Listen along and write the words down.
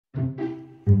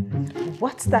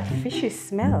What's that fishy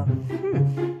smell?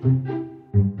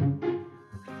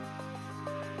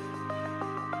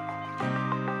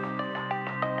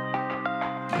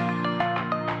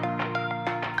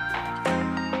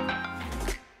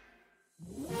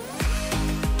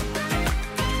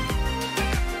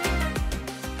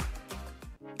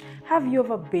 Have you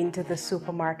ever been to the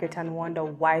supermarket and wonder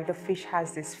why the fish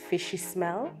has this fishy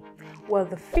smell? Well,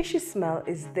 the fishy smell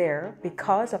is there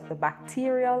because of the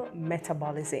bacterial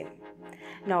metabolism.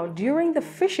 Now, during the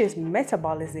fish's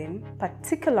metabolism,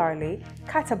 particularly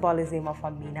catabolism of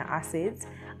amino acids,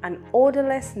 an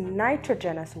odorless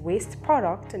nitrogenous waste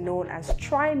product known as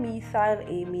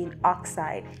trimethylamine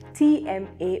oxide,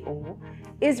 TMAO,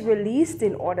 is released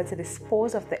in order to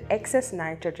dispose of the excess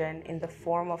nitrogen in the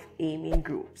form of amine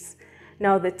groups.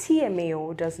 Now, the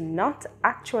TMAO does not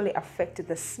actually affect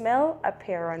the smell,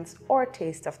 appearance, or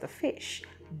taste of the fish,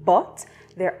 but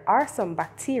there are some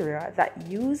bacteria that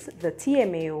use the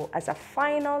TMAO as a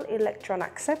final electron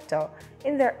acceptor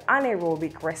in their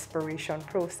anaerobic respiration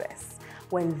process.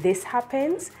 When this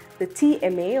happens, the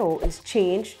TMAO is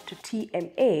changed to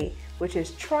TMA, which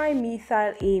is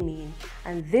trimethylamine,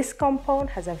 and this compound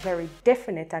has a very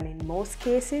definite and in most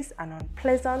cases an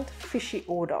unpleasant fishy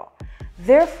odor.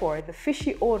 Therefore, the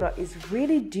fishy odor is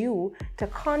really due to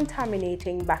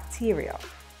contaminating bacteria.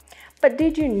 But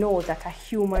did you know that a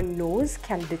human nose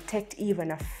can detect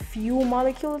even a few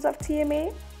molecules of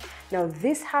TMA? Now,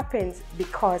 this happens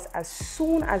because as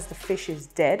soon as the fish is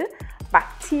dead,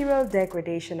 bacterial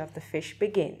degradation of the fish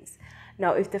begins.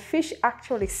 Now, if the fish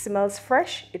actually smells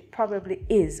fresh, it probably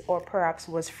is, or perhaps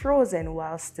was frozen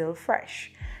while still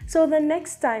fresh. So the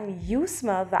next time you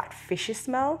smell that fishy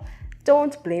smell,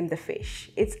 don't blame the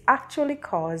fish. It's actually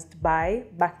caused by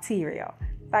bacteria.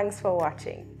 Thanks for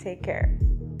watching. Take care.